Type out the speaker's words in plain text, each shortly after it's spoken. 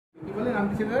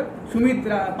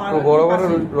বড় বড়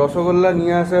রসগোল্লা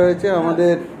নিয়ে আসা হয়েছে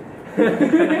আমাদের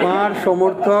পাঁড়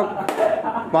সমর্থক,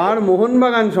 পাঁড়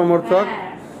মোহনবাগান সমর্থক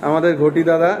আমাদের ঘটি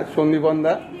দাদা সন্দীপন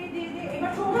দা।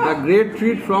 A great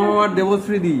treat from our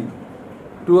Devasridi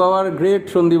to our great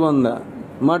Sandipan the.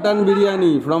 Mutton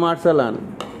biryani from Arsalan।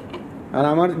 আর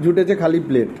আমার জুটেছে খালি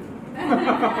প্লেট।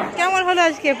 কেমন হলো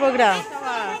আজকে প্রোগ্রাম?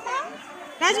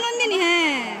 রাজনন্দিনী,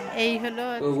 হ্যাঁ এই হলো।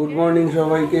 তো গুড মর্নিং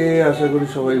সবাইকে, আশা করি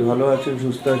সবাই ভালো আছেন,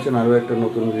 সুস্থ আছেন। আরও একটা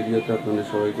নতুন ভিডিওতে আপনাদের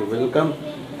সবাইকে ওয়েলকাম।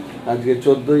 আজকে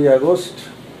 14ই আগস্ট,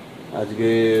 আজকে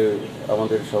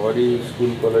আমাদের সবারই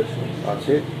স্কুল কলেজ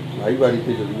আছে। ভাই বাড়িতে,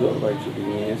 যদিও ভাই ছুটি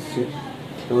নিয়ে এসছে।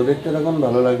 তো দেখতে থাকুন,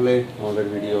 ভালো লাগলে আমাদের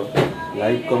ভিডিও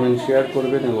লাইক কমেন্ট শেয়ার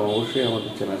করবেন এবং অবশ্যই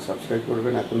আমাদের চ্যানেল সাবস্ক্রাইব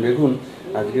করবেন। এখন দেখুন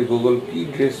আজকে গুগল কি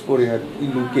ড্রেস পরে আর কি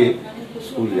লুকে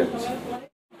স্কুল যাচ্ছে।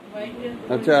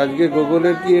 আচ্ছা, আজকে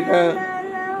গুগলের কি এটা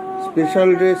স্পেশাল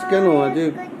ড্রেস কেন? আজকে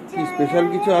কি স্পেশাল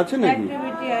কিছু আছে নাকি?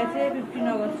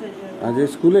 আজ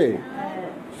স্কুলে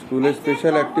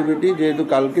স্পেশাল অ্যাক্টিভিটি, যেহেতু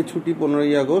কালকে ছুটি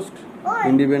 15ই আগস্ট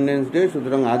ইন্ডিপেন্ডেন্স ডে,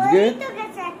 সুতরাং আজকে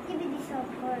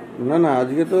না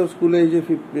আজকে তো স্কুলে এই যে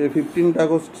 15th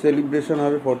আগস্ট সেলিব্রেশন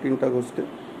হবে 14th আগস্টে,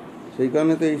 সেই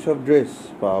কারণে তো এইসব ড্রেস।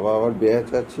 বাবা, আবার ব্যাচ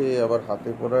আছে, আবার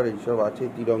হাতে পরার এইসব আছে,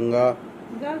 তিরঙ্গা।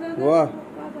 বাহ,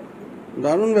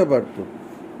 দারুণ ব্যাপার তো।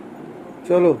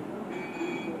 চলো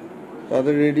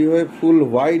তাদের রেডি হয়ে ফুল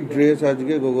হোয়াইট ড্রেস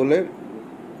আজকে গুগলের,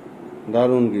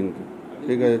 দারুণ কিন্তু।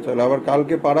 ঠিক আছে, চলো। আবার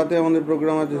কালকে পাড়াতে আমাদের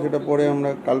প্রোগ্রাম আছে, সেটা পরে আমরা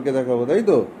কালকে দেখাবো, তাই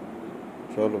তো?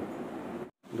 চলো।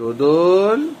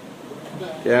 গগল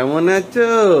কেমন আছো?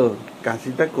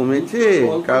 কাশিটা কমেছে?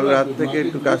 কাল রাত থেকে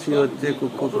একটু কাশি হচ্ছে,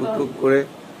 কুক করে।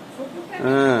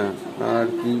 হ্যাঁ, আর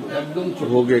কি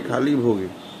ভোগে, খালি ভোগে,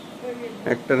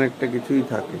 একটা না একটা কিছুই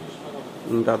থাকে।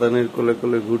 দাদানের কোলে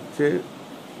কোলে ঘুরছে,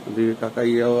 ওদিকে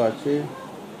কাকাইয়াও আছে।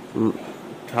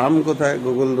 ঠাম কোথায়?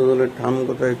 গুগল দোদলের ঠাম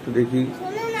কোথায় একটু দেখি।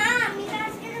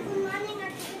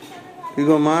 কি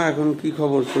গো মা, এখন কি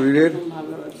খবর শরীরের?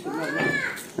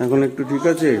 এখন একটু ঠিক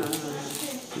আছে?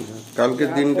 কালকের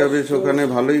দিনটা বেশ ওখানে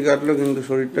ভালোই কাটলো, কিন্তু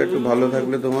শরীরটা একটু ভালো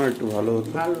থাকলে তোমার একটু ভালো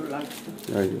হতো।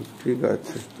 যাই হোক, ঠিক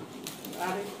আছে।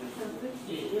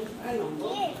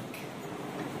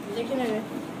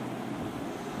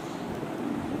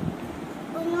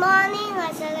 গুড মর্নিং,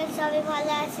 আশা করি সবাই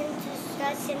ভালো আছেন, সুস্থ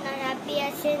আছেন আর হ্যাপি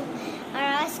আছেন। আর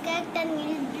আজকে একটা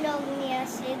নীল ব্লগ নিয়ে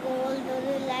আসে গুগল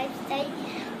দোদল লাইফস্টাইল।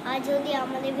 আর যদি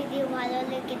আমাদের ভিডিও ভালো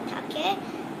লেগে থাকে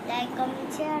like comment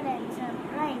share and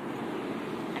subscribe.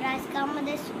 আর আজকে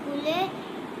আমাদের স্কুলে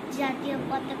জাতীয়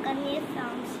পতাকা নিয়ে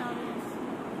ফাংশন আছে,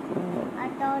 আর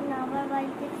তখন আবার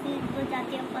বাড়িতে ফিরবো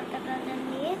জাতীয় পতাকাটা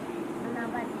নিয়ে।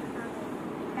 আবার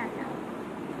টাটা।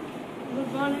 গুড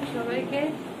মর্নিং সবাইকে।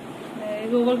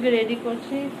 গুগলকে রেডি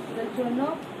করছি স্কুলের জন্য,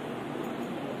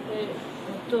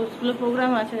 তো স্কুলের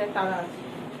প্রোগ্রাম আছে, তারা আছে।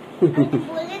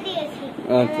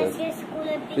 আচ্ছা,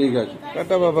 ঠিক আছে।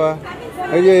 টাটা বাবা,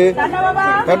 এই যে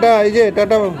টাটা, এই যে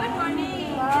টাটা বাবা।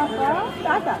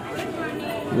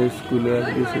 স্কুলে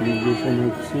আজকে সেলিব্রেশন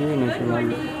হচ্ছে, ন্যাশনাল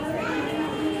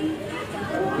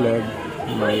ফ্ল্যাগ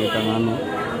বাইরে টাঙানো,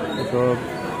 সব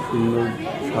সুন্দর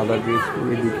সাদা ড্রেস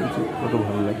পরে দেখেছি, কত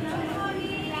ভালো লাগছে।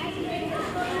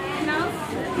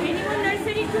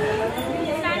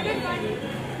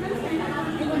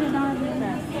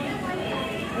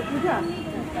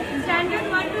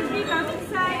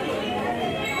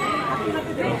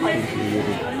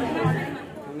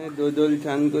 দোদল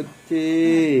চান করছে,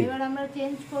 এবার আমরা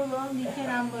চেঞ্জ করব, নিচে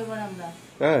নামবো এবার আমরা।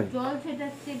 জল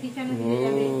ছেটাচ্ছে, বিছানা দিয়ে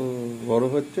যাবে। বড়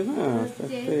হচ্ছে না, আস্তে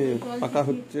আস্তে পাকা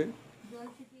হচ্ছে।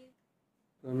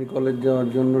 আমি কলেজ যাওয়ার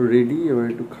জন্য রেডি, এবার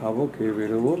একটু খাবো, খেয়ে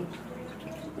বেরোবো।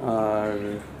 আর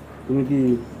তুমি কি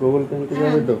গুগল ক্যাম্পে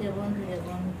যাবে তো?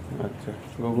 আচ্ছা,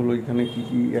 গুগল ওইখানে কি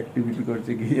কি অ্যাক্টিভিটি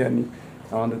করছে কি জানি,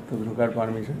 আমাদের তো ঢোকার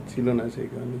পারমিশন ছিল না, সেই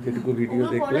কারণে যেটুকু ভিডিও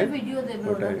দেখলে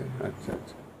ওটাই। আচ্ছা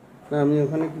আচ্ছা, না আমি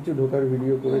ওখানে কিছু ঢোকার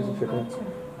ভিডিও করেছি, সেটা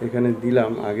এখানে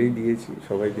দিলাম, আগেই দিয়েছি,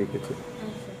 সবাই দেখেছে।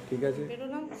 ঠিক আছে,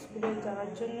 বেরোলাম স্কুলে যাওয়ার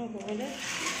জন্য গুগলে,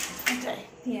 যাই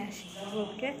নিয়ে আসি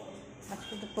গুগলকে।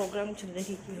 আজকে তো প্রোগ্রাম ছিল,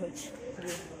 দেখি কি হচ্ছে।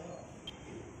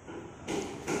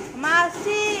 মা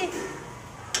আসছি,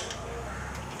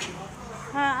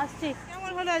 হ্যাঁ আসছি।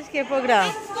 কেমন হলো আজকে প্রোগ্রাম?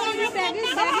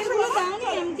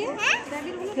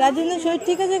 রাজেন্দ্র শরীর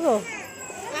ঠিক আছে গো?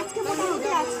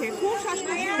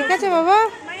 ঠিক আছে বাবা।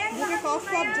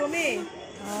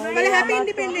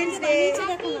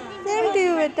 সেম টু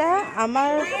ইউ বেটা।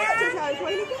 আমার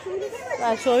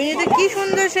সৈনিতে কি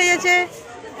সুন্দর সেজেছে।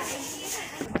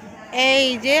 এই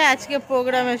যে আজকে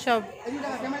প্রোগ্রামে সব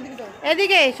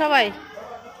এদিকে সবাই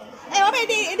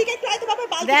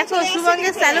দেখো,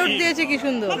 শুভঙ্গে স্যালুট দিয়েছে, কি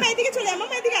সুন্দর।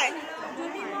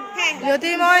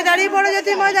 জ্যোতির্ময় দাঁড়িয়ে পড়ো,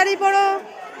 জ্যোতির্ময় দাঁড়িয়ে পড়ো,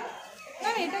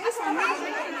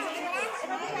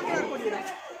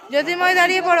 জ্যোতির্ময়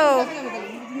দাঁড়িয়ে পড়ো।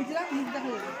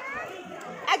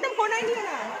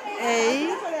 এই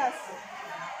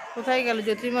কোথায় গেল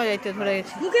জ্যোতির্ময়? যাইতে ধরে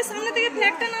গেছে। মুখের সামনে থেকে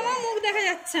ফ্ল্যাগটা নামাও, মুখ দেখা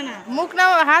যাচ্ছে না। মুখ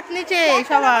নাও, হাত নিচে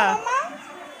সবার।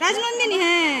 রাজনন্দিনী,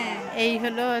 হ্যাঁ এই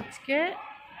হলো আজকে।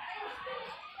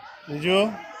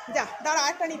 যা দাঁড়া,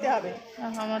 একটা নিতে হবে।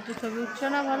 আমার তো ছবি উঠছে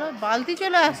না ভালো, বালতি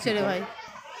চলে আসছে রে ভাই।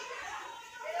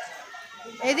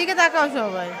 এদিকে তাকাও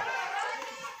সবাই।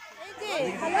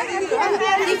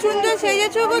 কি সুন্দর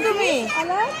সেজেছো গো তুমি,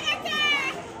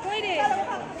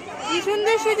 কি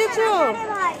সুন্দর সেজেছো।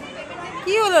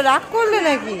 কি হলো, রাগ করলে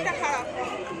নাকি?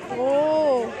 ও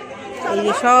এই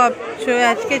যে সব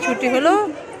আজকে ছুটি হলো।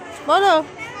 বলো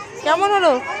কেমন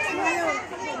হলো?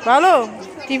 ভালো।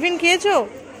 টিফিন খেয়েছো?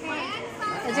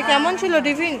 আচ্ছা কেমন ছিল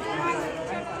টিফিন?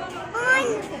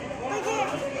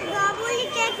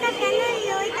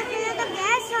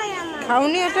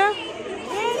 খাওনি ওটা?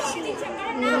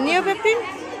 নিও পেপিন।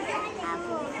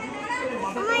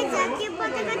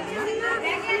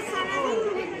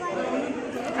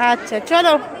 আচ্ছা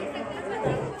চলো।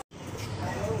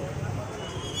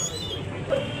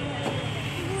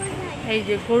 এই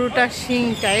যে গরুটার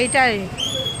শিংটা, এটাই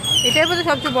বোধহয়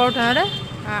সবচেয়ে বড়টা। না রে,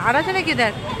 আর আছে নাকি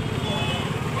দেখ।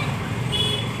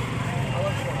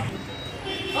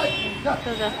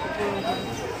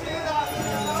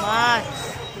 মাছ,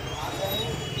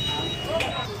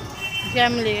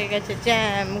 জ্যাম লেগে গেছে,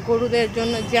 জ্যাম, গরুদের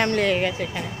জন্য জ্যাম লেগে গেছে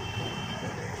এখানে।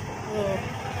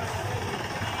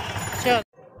 চল,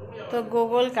 তো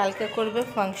গোগল কালকে করবে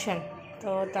ফাংশন, তো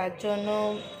তার জন্য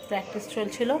প্র্যাকটিস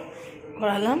চলছিল,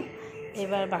 করালাম।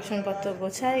 এবার বাসনপত্র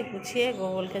গুছিয়ে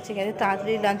গোগল কাছে গেছে।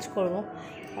 তাড়াতাড়ি লাঞ্চ করব,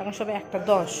 এখন সবাই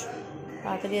 1:10,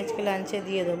 তাড়াতাড়ি আজকে লাঞ্চে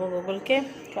দিয়ে দেবো গোগলকে,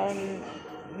 কারণ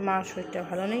মার শরীরটা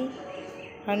ভালো নেই,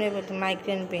 বলতে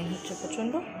মাইগ্রেন পেন হচ্ছে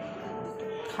প্রচণ্ড।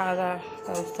 খাওয়া দাওয়ার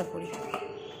ব্যবস্থা করি।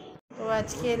 তো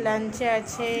আজকে লাঞ্চে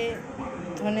আছে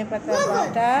ধনেপাতা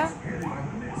বাটা,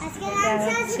 এটা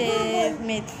হচ্ছে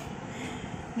মেথি,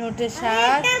 নোটে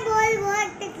শাক,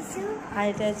 আর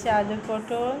এটা হচ্ছে আলু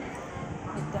পটল,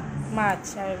 এটা মাছ,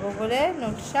 আর গোগলে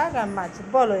নোটে শাক আর মাছ।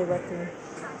 বলো এবার তুমি।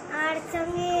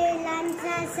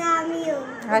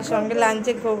 আর সঙ্গে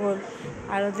লাঞ্চে গোগল,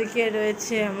 আর ওদিকে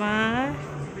রয়েছে আমার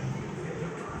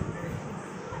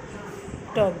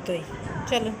টক দই।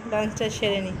 চলো লাঞ্চটা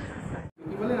সেরে নিই।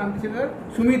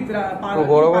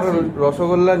 বড় বড়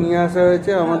রসগোল্লা নিয়ে আসা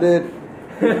হয়েছে আমাদের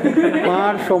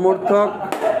পাঁড় সমর্থক,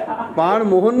 পাঁড়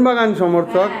মোহনবাগান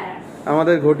সমর্থক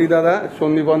আমাদের ঘটি দাদা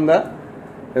সন্দীপন দা,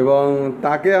 এবং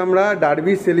তাকে আমরা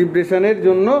ডার্বি সেলিব্রেশনের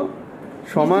জন্য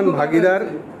সমান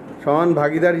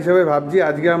ভাগিদার হিসেবে ভাবছি।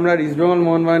 আজকে আমরা ইস্টবেঙ্গল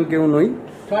মোহনবাগান কেউ নই,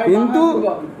 কিন্তু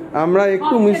আমরা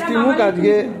একটু মিষ্টিমুখ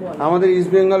আজকে আমাদের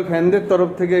ইস্টবেঙ্গল ফ্যানদের তরফ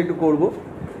থেকে একটু করব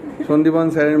সন্দীপন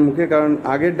স্যারের মুখে, কারণ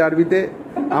আগের ডার্বিতে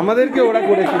আমাদেরকে ওরা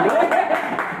করেছিল,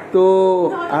 তো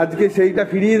আজকে সেইটা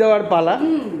ফিরিয়ে দেওয়ার পালা।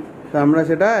 তা আমরা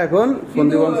সেটা এখন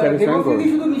সন্দীপন স্যারের সঙ্গে করব।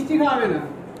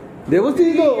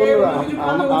 দেবশ্রী তো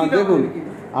দেখুন,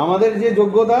 আমাদের যে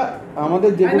যোগ্যতা,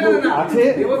 আমাদের যেটুকু আছে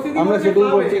আমরা সেটুকু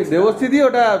করছি। দেবশ্রী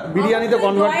ওটা বিরিয়ানিতে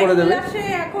কনভার্ট করে দেবে।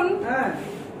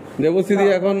 দেবশ্রী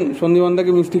এখন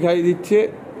সন্দীপনদাকে মিষ্টি খাইয়ে দিচ্ছে।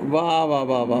 বাহ বাহ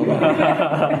বাহ বাহ,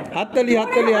 হাততালি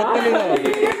হাততালি হাততালি দাও।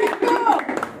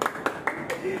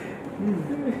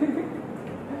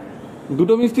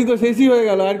 দুটো মিষ্টি তো শেষই হয়ে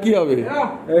গেল, আর কি হবে?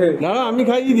 দাঁড়া আমি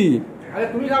খাইয়ে দিই।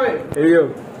 তুমি খাবে?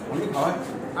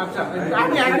 আচ্ছা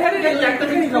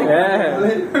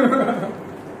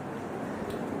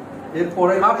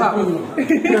এরপরে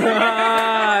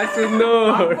সুন্দর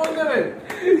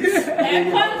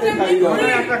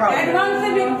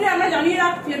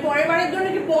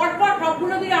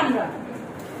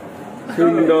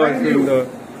সুন্দর সুন্দর।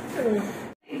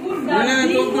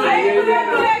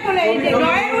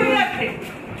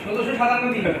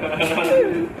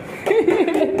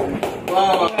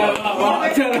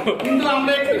 কিন্তু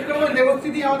আমরা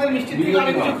দেবস্থিতি আমাদের মিষ্টি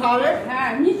কিছু খাওয়াবে।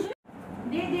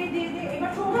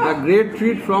 A great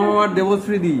treat from our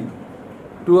Devasridi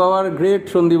to our great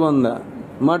Sondibanda.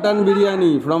 Mutton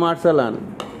biryani from Arsalan.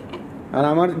 আর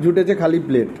আমার জুটেছে খালি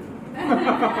প্লেট।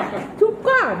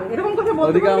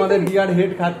 ওদিকে আমাদের ডিয়ার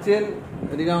হেড খাচ্ছেন,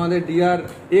 ওদিকে আমাদের ডিয়ার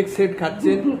এক্স হেড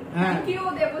খাচ্ছেন।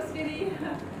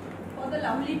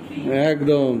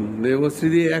 একদম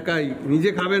দেবশ্রী একাই নিজে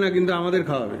খাবে না, কিন্তু আমাদের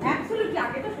খাওয়াবে।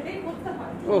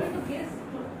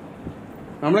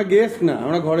 আমরা গেস্ট না,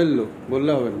 আমরা ঘরের লোক,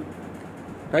 বললে হবে না,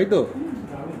 তাই তো?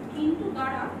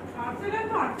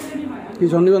 কি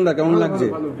সন্দীপন দা কেমন লাগছে?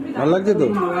 ভালো লাগছে তো?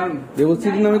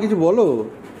 দেবশ্রীর নামে কিছু বলো।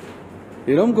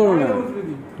 এরম করো না,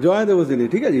 জয় দেবশ্রী।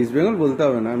 ঠিক আছে, ইস্ট বেঙ্গল বলতে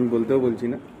হবে না, আমি বলতেও বলছি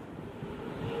না।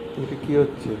 এটা কি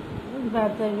হচ্ছে?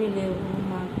 বাতাবি লেবু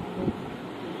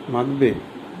মাখবে?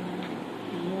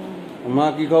 মা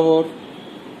কি খবর?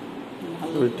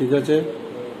 ঠিক আছে।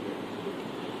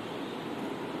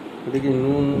 এটা কি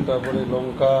নুন, তারপরে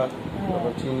লঙ্কা,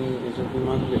 তারপর চিনি, এসব কি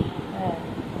মাখবে?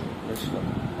 বেশ,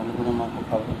 ভালো করে মাখো,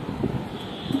 খাবো।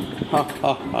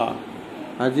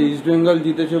 আজ ইস্ট বেঙ্গল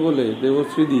জিতেছে বলে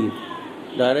দেবশ্রীদি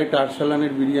ডাইরেক্ট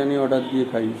আরসালানের বিরিয়ানি অর্ডার দিয়ে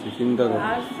খাইয়েছে, চিন্তা করো।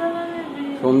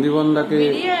 সন্দীপনদাকে,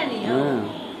 হ্যাঁ,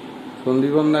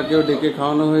 সন্দীপনদাকেও ডেকে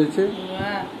খাওয়ানো হয়েছে।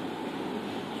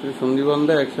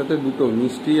 সন্দীপনদা একসাথে দুটো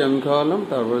মিষ্টি আমি খাওয়ালাম,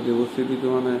 তারপরে দেবশ্রীদি তো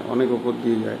মানে অনেক ওপর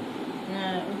দিয়ে যায়,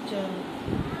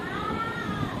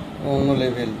 অন্য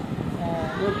লেভেল।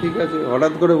 ঠিক আছে,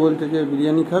 হঠাৎ করে বলতে যে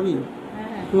বিরিয়ানি খাবি,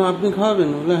 না আপনি খাওয়াবেন?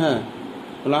 বলে হ্যাঁ।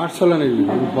 বলে আরসালানের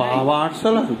বিরিয়ানি। বাবা,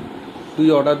 আরসালান তুই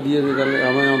অর্ডার দিয়ে দে তাহলে।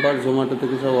 আমি আবার জোম্যাটো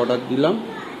থেকে সব অর্ডার দিলাম,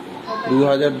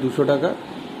 2200 টাকা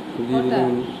দিয়ে দিলাম।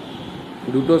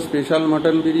 দুটো স্পেশাল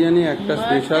মাটন বিরিয়ানি, একটা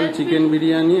স্পেশাল চিকেন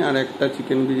বিরিয়ানি, আর একটা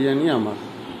চিকেন বিরিয়ানি আমার।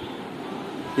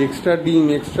 এক্সট্রা ডিম,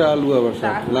 এক্সট্রা আলু আবার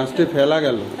সব লাস্টে ফেলা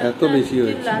গেল, এত বেশি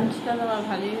হয়েছে।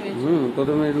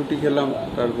 প্রথমে রুটি খেলাম,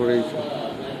 তারপরে এইসব।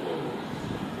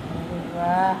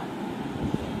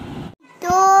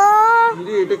 তো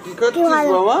এটা কি খাচ্ছিস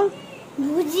বাবা?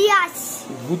 ভুজিয়া।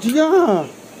 ভুজিয়া?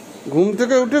 ঘুম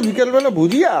থেকে উঠে বিকেলবেলা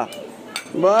ভুজিয়া?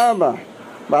 বাবা,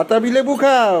 বাতাবি লেবু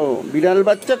খাও, বিড়াল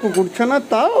বাচ্চা কুকুর ছানা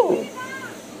তাও।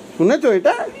 শুনেছো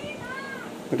এটা?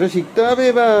 এটা শিখতে হবে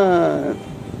এবার,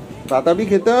 বাতাবি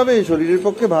খেতে হবে, শরীরের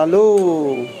পক্ষে ভালো।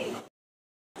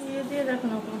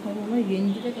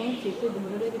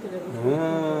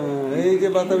 হ্যাঁ, এই যে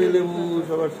বাতাবি লেবু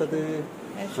সবার সাথে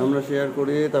আমরা শেয়ার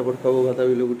করে তারপর খাবো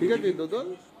বাতাবি লেবু। ঠিক আছে দোদল,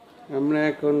 আমরা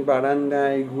এখন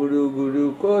বারান্দায় ঘুরু ঘুরু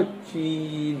করছি।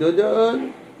 দোদল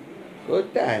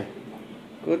কোথায়?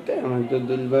 কোথায় আমার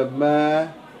দোদল বাবা?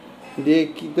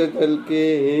 দেখি তো কালকে।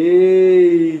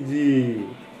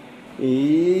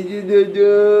 এই যে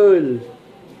দোদল,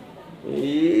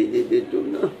 এই যে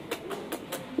দোদল।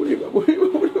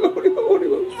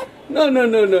 না না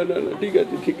না না না না, ঠিক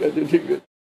আছে ঠিক আছে ঠিক আছে।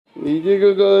 এই যে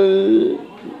গোগল,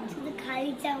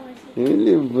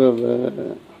 বাবা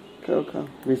খাও খাও,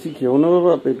 বেশি খেও না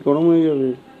বাবা, পেট গরম হয়ে যাবে।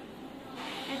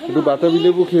 একটু বাতাবি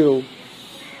লেবু খেও।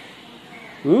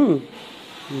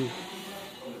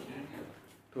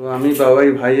 তো আমি বাবাই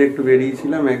ভাই একটু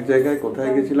বেরিয়েছিলাম এক জায়গায়,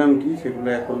 কোথায় গেছিলাম কি সেগুলো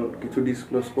এখন কিছু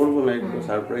ডিসক্লোজ করবো না, এগুলো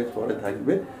সারপ্রাইজ পরে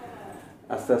থাকবে,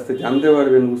 আস্তে আস্তে জানতে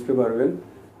পারবেন, বুঝতে পারবেন।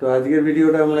 তো আজকের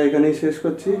ভিডিওটা আমরা এখানেই শেষ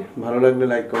করছি। ভালো লাগলে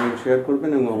লাইক কমেন্ট শেয়ার করবেন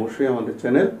এবং অবশ্যই আমাদের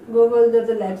চ্যানেল গুগল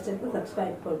লাইফস্টাইলকে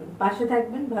সাবস্ক্রাইব করবেন, পাশে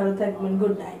থাকবেন, ভালো থাকবেন।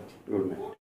 Good night. Good night.